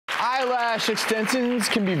Eyelash extensions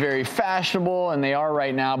can be very fashionable, and they are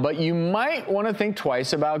right now, but you might want to think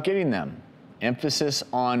twice about getting them. Emphasis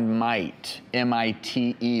on might,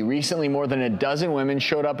 M-I-T-E. Recently, more than a dozen women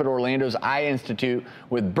showed up at Orlando's Eye Institute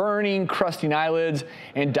with burning, crusting eyelids,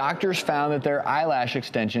 and doctors found that their eyelash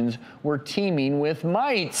extensions were teeming with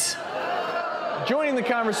mites. Joining the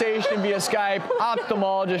conversation via Skype,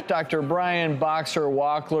 ophthalmologist Dr. Boxer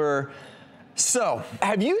Wachler. So,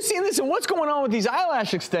 have you seen this, and what's going on with these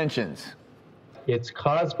eyelash extensions? It's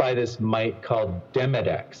caused by this mite called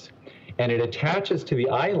Demodex, and it attaches to the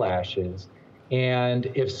eyelashes. And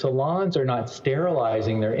if salons are not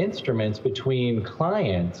sterilizing their instruments between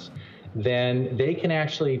clients, then they can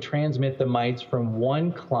actually transmit the mites from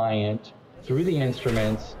one client through the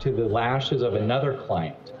instruments to the lashes of another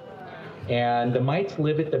client. And the mites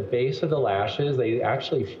live at the base of the lashes. They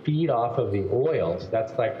actually feed off of the oils.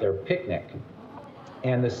 That's like their picnic.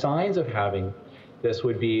 And the signs of having this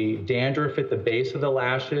would be dandruff at the base of the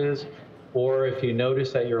lashes, or if you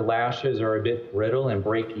notice that your lashes are a bit brittle and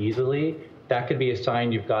break easily, that could be a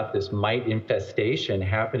sign you've got this mite infestation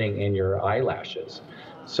happening in your eyelashes.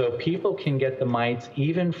 So people can get the mites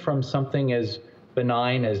even from something as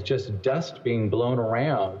benign as just dust being blown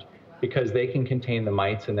around, because they can contain the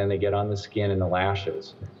mites and then they get on the skin and the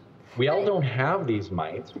lashes. We all don't have these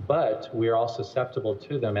mites, but we're all susceptible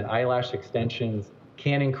to them, and eyelash extensions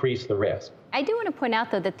can increase the risk. I do want to point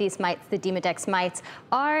out, though, that these mites, the Demodex mites,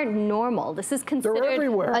 are normal. This is considered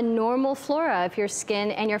a normal flora of your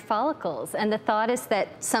skin and your follicles. And the thought is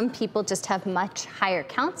that some people just have much higher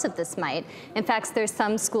counts of this mite. In fact, there's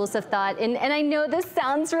some schools of thought, and I know this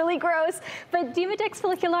sounds really gross, but Demodex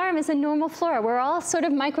follicularum is a normal flora. We're all sort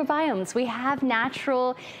of microbiomes. We have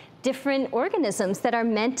natural different organisms that are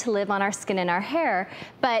meant to live on our skin and our hair.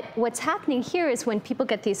 But what's happening here is when people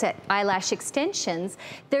get these eyelash extensions,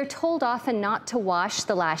 they're told often not to wash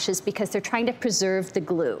the lashes because they're trying to preserve the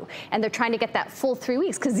glue. And they're trying to get that full 3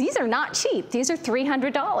 weeks, because these are not cheap. These are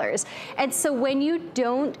 $300. And so when you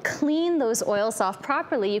don't clean those oils off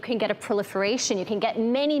properly, you can get a proliferation. You can get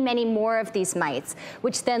many, many more of these mites,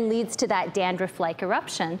 which then leads to that dandruff-like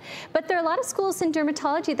eruption. But there are a lot of schools in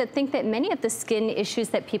dermatology that think that many of the skin issues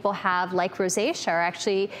that people have, like rosacea, are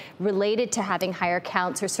actually related to having higher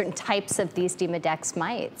counts or certain types of these Demodex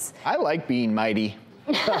mites. I like being mighty.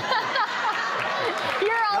 You're all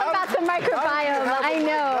about the microbiome. I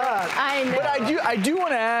know. But I do want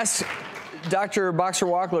to ask Dr. Boxer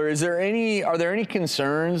Wachler, are there any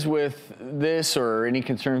concerns with this, or any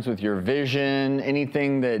concerns with your vision?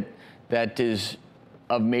 Anything that is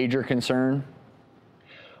of major concern?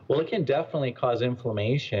 Well, it can definitely cause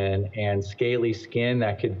inflammation and scaly skin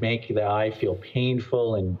that could make the eye feel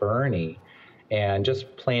painful and burny and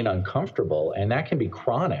just plain uncomfortable. And that can be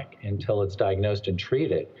chronic until it's diagnosed and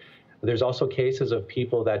treated. There's also cases of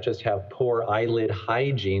people that just have poor eyelid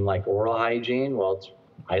hygiene, like oral hygiene. Well, it's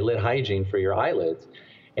eyelid hygiene for your eyelids.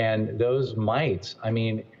 And those mites, I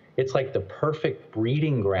mean, it's like the perfect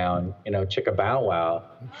breeding ground, chicka bow wow,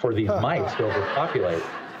 for these mites to overpopulate.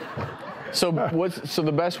 So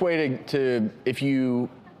the best way to if you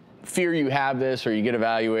fear you have this, or you get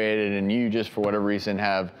evaluated and you just for whatever reason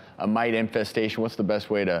have a mite infestation, what's the best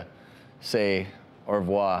way to say au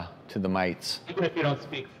revoir to the mites? Even if you don't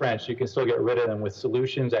speak French, you can still get rid of them with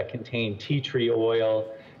solutions that contain tea tree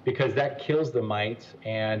oil, because that kills the mites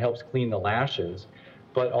and helps clean the lashes.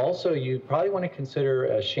 But also you probably want to consider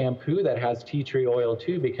a shampoo that has tea tree oil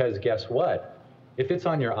too, because guess what? If it's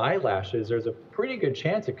on your eyelashes, there's a pretty good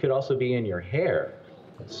chance it could also be in your hair.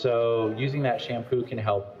 So using that shampoo can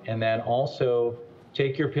help. And then also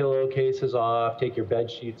take your pillowcases off, take your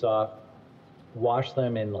bed sheets off, wash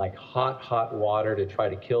them in like hot water to try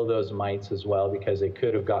to kill those mites as well, because they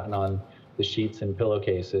could have gotten on the sheets and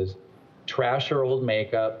pillowcases. Trash your old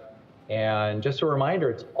makeup. And just a reminder,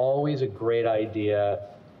 it's always a great idea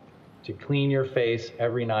to clean your face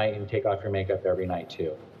every night and take off your makeup every night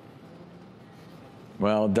too.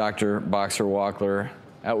 Well, Dr. Boxer Wachler,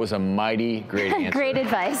 that was a mighty great answer. Great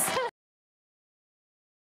advice.